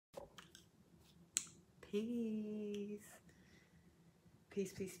Peace.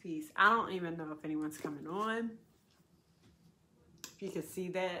 Peace, peace, peace. I don't even know if anyone's coming on. If you can see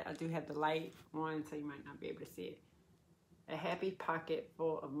that, I do have the light on, so you might not be able to see it. A happy pocket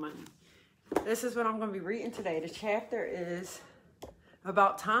full of money. This is what I'm going to be reading today. The chapter is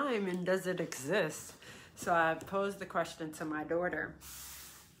about time and does it exist? So I posed the question to my daughter,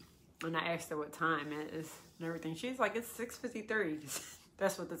 and I asked her what time it is and everything. She's like, it's 6:53.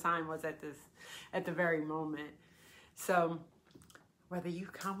 That's what the time was at the very moment. So whether you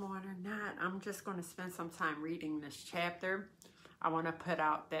come on or not, I'm just going to spend some time reading this chapter. I want to put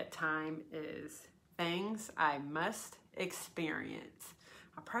out that time is things I must experience.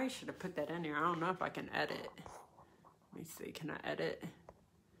 I probably should have put that in there. I don't know if I can edit. Let me see. Can I edit?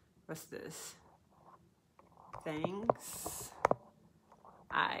 What's this? Things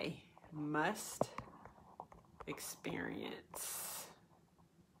I must experience.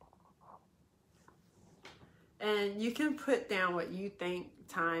 And you can put down what you think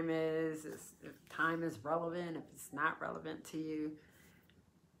time is, if time is relevant, if it's not relevant to you.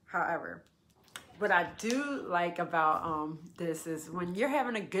 However, what I do like about this is when you're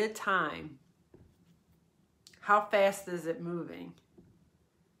having a good time, how fast is it moving?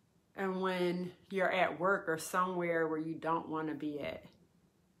 And when you're at work or somewhere where you don't want to be at,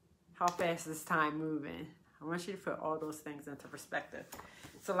 how fast is time moving? I want you to put all those things into perspective.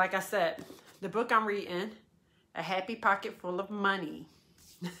 So like I said, the book I'm reading, A Happy Pocket Full of Money,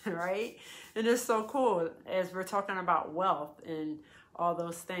 right? And it's so cool. As we're talking about wealth and all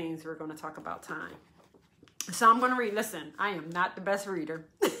those things, we're going to talk about time. So I'm going to read. Listen, I am not the best reader,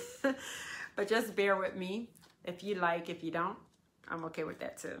 but just bear with me. If you like, if you don't, I'm okay with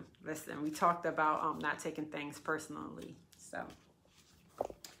that too. Listen, we talked about not taking things personally. So,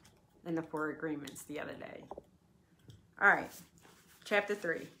 in the 4 agreements the other day. All right, chapter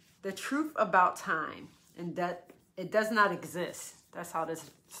 3. The truth about time, and that it does not exist. That's how this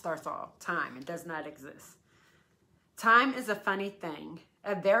starts off. Time, it does not exist. Time is a funny thing,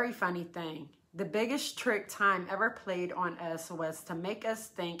 a very funny thing. The biggest trick time ever played on us was to make us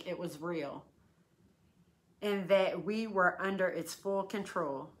think it was real and that we were under its full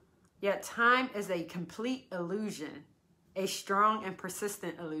control. Yet time is a complete illusion, a strong and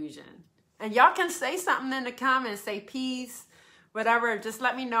persistent illusion. And y'all can say something in the comments, say peace, whatever. Just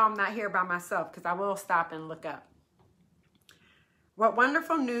let me know I'm not here by myself, because I will stop and look up. What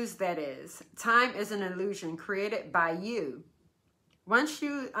wonderful news that is. Time is an illusion created by you. Once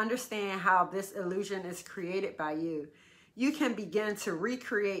you understand how this illusion is created by you, you can begin to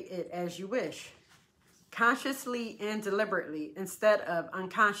recreate it as you wish, consciously and deliberately, instead of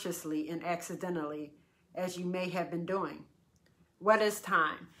unconsciously and accidentally, as you may have been doing. What is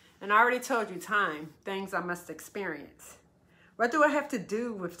time? And I already told you time, things I must experience. What do I have to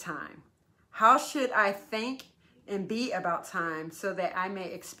do with time? How should I think and be about time so that I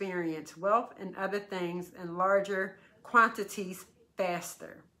may experience wealth and other things in larger quantities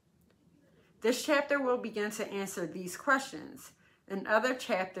faster? This chapter will begin to answer these questions. In other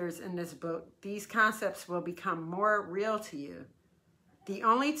chapters in this book, these concepts will become more real to you. The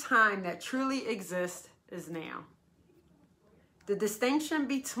only time that truly exists is now. The distinction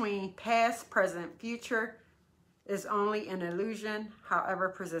between past, present, future is only an illusion, however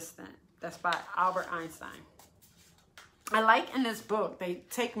persistent. That's by Albert Einstein. I like in this book, they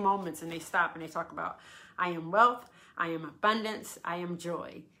take moments and they stop and they talk about, I am wealth, I am abundance, I am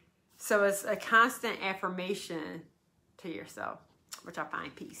joy. So it's a constant affirmation to yourself, which I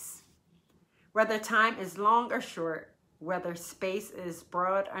find peace. Whether time is long or short, whether space is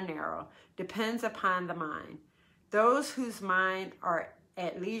broad or narrow, depends upon the mind. Those whose mind are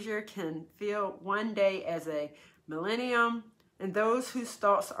at leisure can feel one day as a millennium, and those whose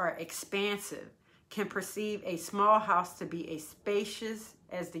thoughts are expansive can perceive a small house to be as spacious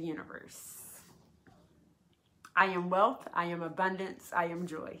as the universe. I am wealth, I am abundance, I am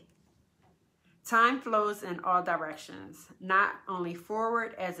joy. Time flows in all directions, not only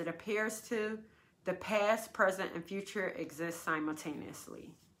forward as it appears to. The past, present, and future exist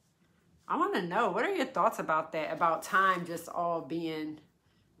simultaneously. I want to know, what are your thoughts about that, about time just all being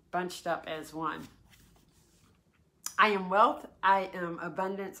bunched up as one? I am wealth, I am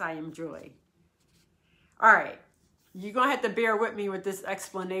abundance, I am joy. All right, you're going to have to bear with me with this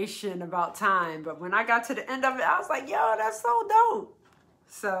explanation about time, but when I got to the end of it, I was like, yo, that's so dope.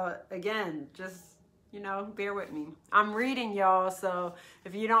 So again, just, bear with me. I'm reading, y'all, so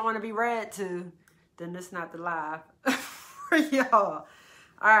if you don't want to be read to, then this is not the live for y'all.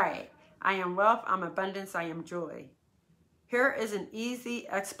 All right. I am wealth, I'm abundance, I am joy. Here is an easy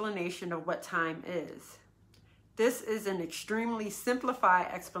explanation of what time is. This is an extremely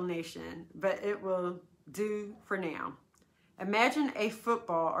simplified explanation, but it will do for now. Imagine a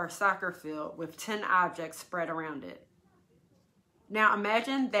football or soccer field with 10 objects spread around it. Now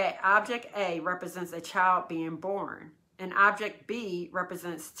imagine that object A represents a child being born, and object B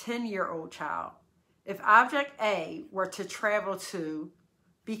represents 10-year-old child. If object A were to travel to,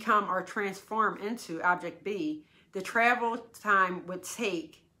 become, or transform into object B, the travel time would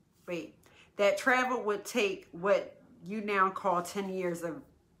take, that travel would take what you now call 10 years of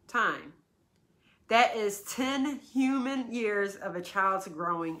time. That is 10 human years of a child's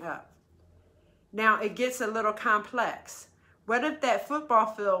growing up. Now it gets a little complex. What if that football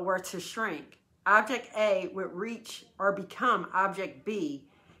field were to shrink? Object A would reach or become object B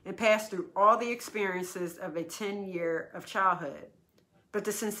and pass through all the experiences of a 10-year of childhood. But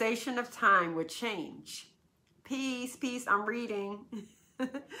the sensation of time would change. Peace, peace, I'm reading.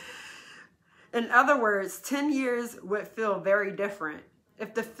 In other words, 10 years would feel very different.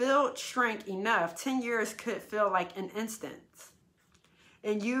 If the field shrank enough, 10 years could feel like an instant.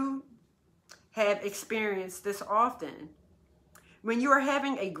 And you have experienced this often. When you are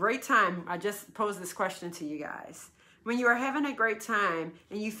having a great time, I just posed this question to you guys. When you are having a great time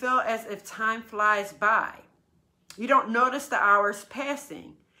and you feel as if time flies by, you don't notice the hours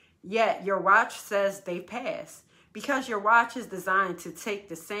passing, yet your watch says they pass, because your watch is designed to take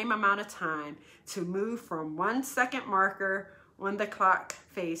the same amount of time to move from 1 second marker on the clock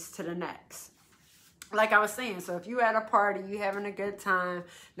face to the next. Like I was saying, so if you at a party, you having a good time,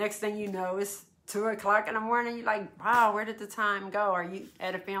 next thing you know, it's 2 o'clock in the morning, you're like, wow, where did the time go? Or you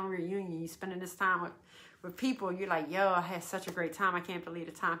at a family reunion, you spending this time with people, you're like, yo, I had such a great time, I can't believe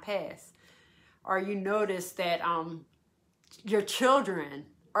the time passed. Or you notice that your children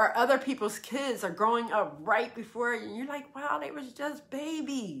or other people's kids are growing up right before you, and you're like, wow, they was just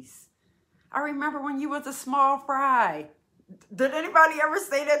babies. I remember when you was a small fry. Did anybody ever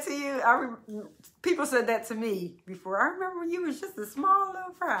say that to you? People said that to me before. I remember when you was just a small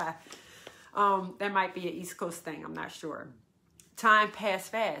little fry. That might be an East Coast thing. I'm not sure. Time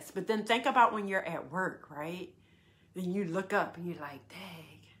passed fast. But then think about when you're at work, right? And you look up and you're like,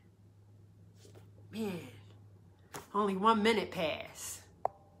 dang, man, only 1 minute passed,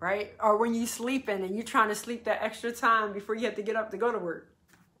 right? Or when you sleeping and you're trying to sleep that extra time before you have to get up to go to work.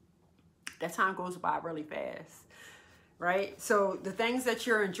 That time goes by really fast, right? So the things that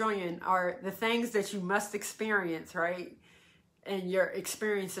you're enjoying are the things that you must experience, right? And you're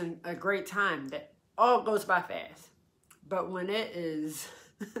experiencing a great time. That all goes by fast. But when it is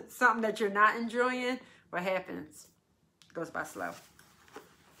something that you're not enjoying, what happens? It goes by slow.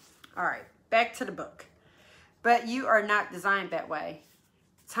 All right, back to the book. But you are not designed that way.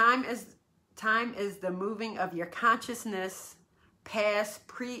 Time is the moving of your consciousness past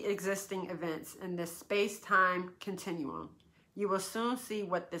pre-existing events in the space-time continuum. You will soon see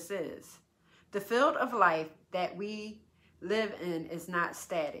what this is. The field of life that we live in is not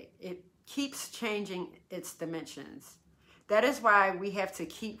static. It keeps changing its dimensions. That is why we have to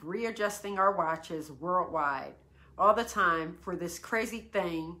keep readjusting our watches worldwide all the time for this crazy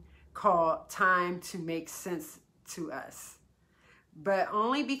thing called time to make sense to us. But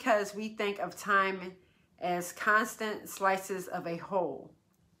only because we think of time as constant slices of a whole.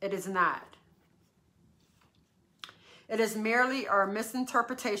 It is not. It is merely our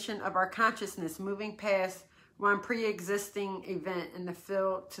misinterpretation of our consciousness moving past one pre-existing event in the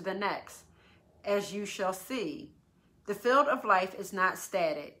field to the next, as you shall see. The field of life is not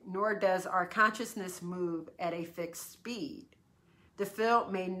static, nor does our consciousness move at a fixed speed. The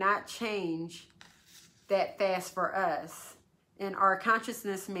field may not change that fast for us, and our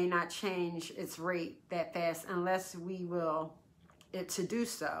consciousness may not change its rate that fast unless we will it to do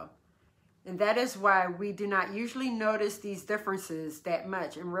so. And that is why we do not usually notice these differences that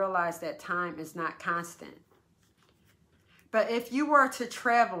much and realize that time is not constant. But if you were to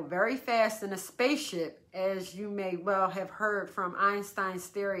travel very fast in a spaceship, as you may well have heard from Einstein's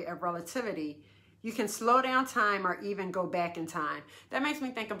theory of relativity, you can slow down time or even go back in time. That makes me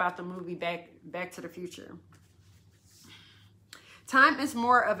think about the movie Back to the Future. Time is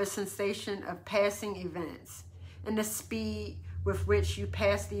more of a sensation of passing events, and the speed with which you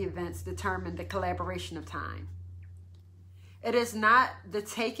pass the events determine the collaboration of time. It is not the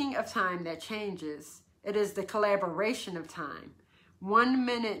taking of time that changes, it is the collaboration of time. 1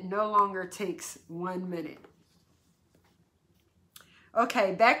 minute no longer takes 1 minute.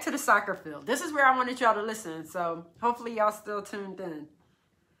 Okay, back to the soccer field. This is where I wanted y'all to listen, so hopefully y'all still tuned in.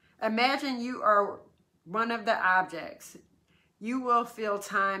 Imagine you are one of the objects. You will feel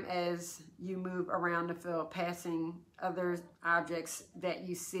time as you move around the field, passing other objects that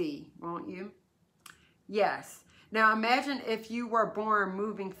you see, won't you? Yes. Now imagine if you were born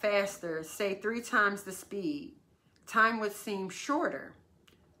moving faster, say 3 times the speed. Time would seem shorter.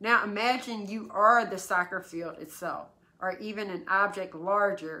 Now imagine you are the soccer field itself, or even an object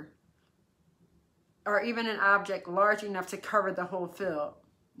large enough to cover the whole field.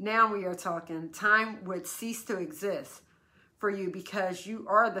 Now we are talking. Time would cease to exist for you because you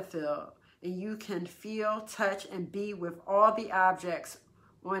are the field, and you can feel, touch, and be with all the objects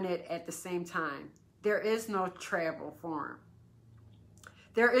on it at the same time. There is no travel form.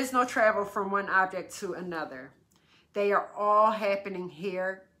 There is no travel from one object to another. They are all happening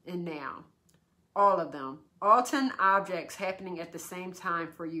here and now. All of them. All 10 objects happening at the same time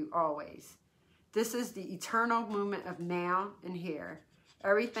for you always. This is the eternal movement of now and here.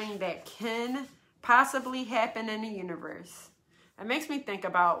 Everything that can possibly happen in the universe. It makes me think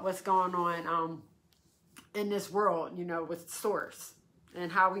about what's going on in this world, you know, with Source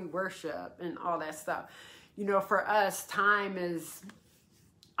and how we worship and all that stuff. You know, for us, time is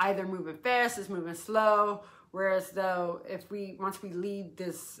either moving fast, it's moving slow, whereas though once we leave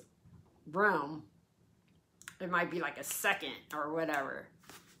this realm, it might be like a second or whatever.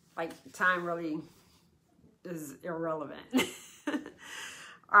 Like time really is irrelevant.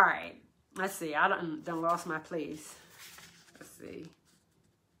 All right, let's see. I done lost my place. Let's see.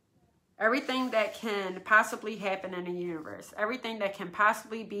 Everything that can possibly happen in the universe, everything that can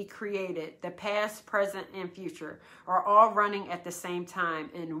possibly be created, the past, present, and future, are all running at the same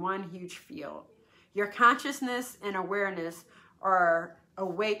time in one huge field. Your consciousness and awareness are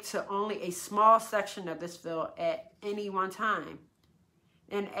awake to only a small section of this field at any one time.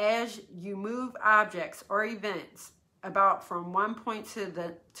 And as you move objects or events about from one point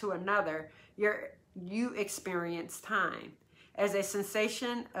to another, you experience time as a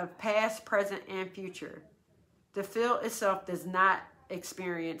sensation of past, present, and future. The field itself does not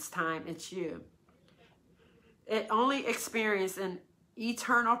experience time, it's you. It only experiences an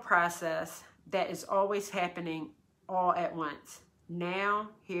eternal process that is always happening all at once. Now,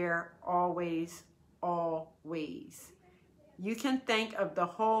 here, always, always. You can think of the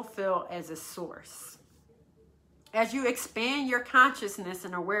whole field as a source. As you expand your consciousness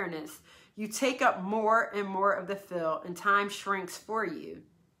and awareness, you take up more and more of the field, and time shrinks for you.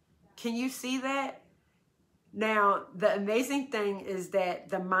 Can you see that? Now, the amazing thing is that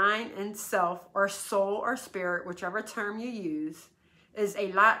the mind and self, or soul or spirit, whichever term you use, is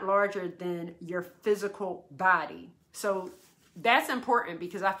a lot larger than your physical body. So that's important,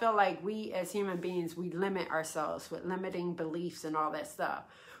 because I feel like we as human beings, we limit ourselves with limiting beliefs and all that stuff.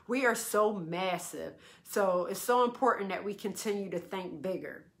 We are so massive. So it's so important that we continue to think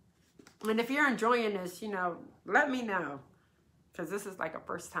bigger. And if you're enjoying this, you know, let me know, because this is like a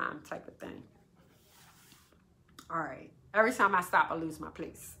first time type of thing. All right. Every time I stop, I lose my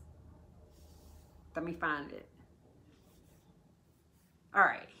place. Let me find it. All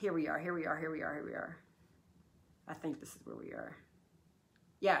right. Here we are. Here we are. Here we are. Here we are. I think this is where we are.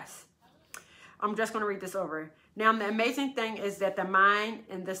 Yes. I'm just going to read this over. Now, the amazing thing is that the mind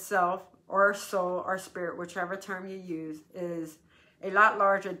and the self, or soul, or spirit, whichever term you use, is a lot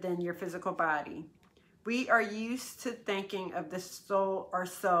larger than your physical body. We are used to thinking of the soul or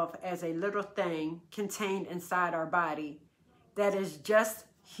self as a little thing contained inside our body that is just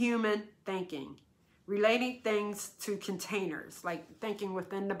human thinking, relating things to containers, like thinking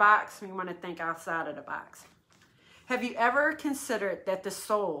within the box. We want to think outside of the box. Have you ever considered that the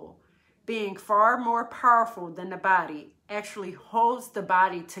soul, being far more powerful than the body, actually holds the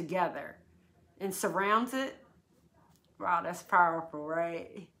body together and surrounds it? Wow, that's powerful,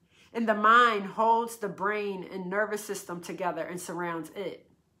 right? And the mind holds the brain and nervous system together and surrounds it.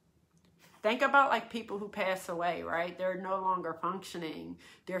 Think about like people who pass away, right? They're no longer functioning.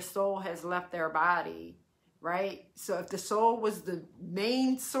 Their soul has left their body, right? So if the soul was the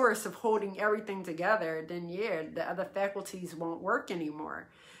main source of holding everything together, then yeah, the other faculties won't work anymore.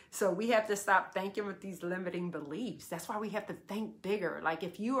 So we have to stop thinking with these limiting beliefs. That's why we have to think bigger. Like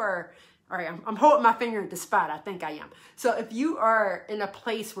if you are, all right, I'm holding my finger at the spot. I think I am. So if you are in a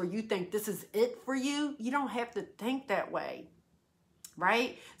place where you think this is it for you, you don't have to think that way,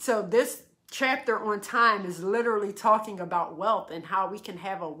 right? So this chapter on time is literally talking about wealth and how we can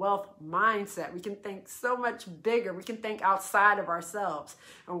have a wealth mindset. We can think so much bigger. We can think outside of ourselves.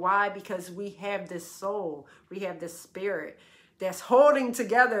 And why? Because we have this soul. We have this spirit that's holding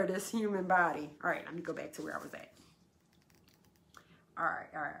together this human body. All right, let me go back to where I was at. All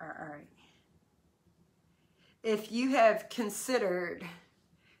right. If you have considered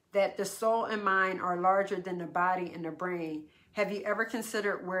that the soul and mind are larger than the body and the brain, have you ever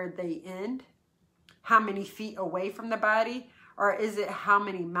considered where they end? How many feet away from the body? Or is it how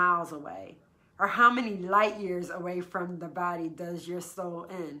many miles away? Or how many light years away from the body does your soul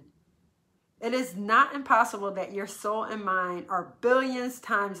end? It is not impossible that your soul and mind are billions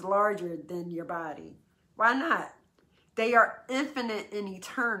times larger than your body. Why not? They are infinite and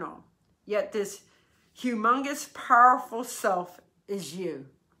eternal. Yet this humongous, powerful self is you.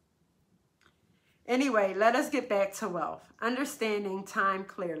 Anyway, let us get back to wealth. Understanding time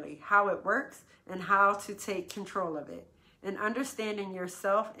clearly, how it works, and how to take control of it. And understanding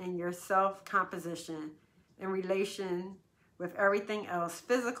yourself and your self-composition in relation with everything else,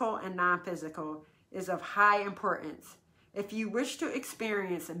 physical and non-physical, is of high importance. If you wish to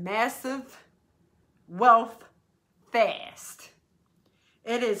experience massive wealth fast,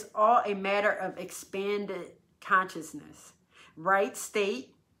 it is all a matter of expanded consciousness, right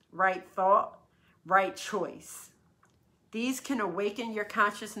state, right thought, right choice. These can awaken your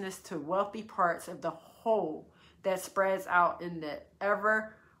consciousness to wealthy parts of the whole that spreads out in the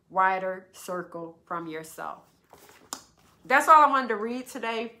ever wider circle from yourself. That's all I wanted to read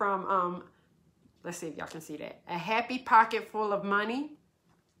today from, let's see if y'all can see that. A Happy Pocket Full of Money,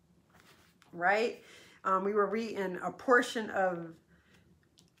 right? We were reading a portion of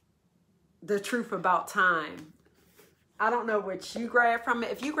The Truth About Time. I don't know what you grabbed from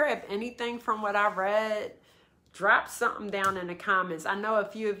it. If you grabbed anything from what I read, drop something down in the comments. I know a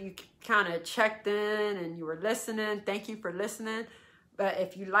few of you kind of checked in and you were listening. Thank you for listening. But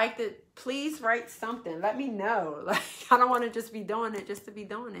if you liked it, please write something. Let me know. Like, I don't want to just be doing it just to be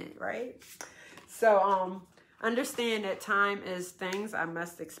doing it, right? So understand that time is things I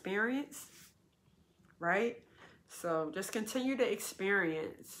must experience, right? So just continue to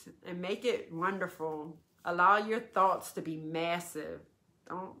experience and make it wonderful. Allow your thoughts to be massive.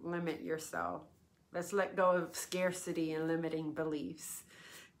 Don't limit yourself. Let's let go of scarcity and limiting beliefs.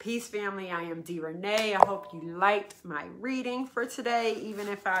 Peace, family. I am D. Renee. I hope you liked my reading for today, even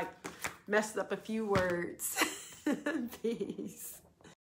if I messed up a few words. Peace.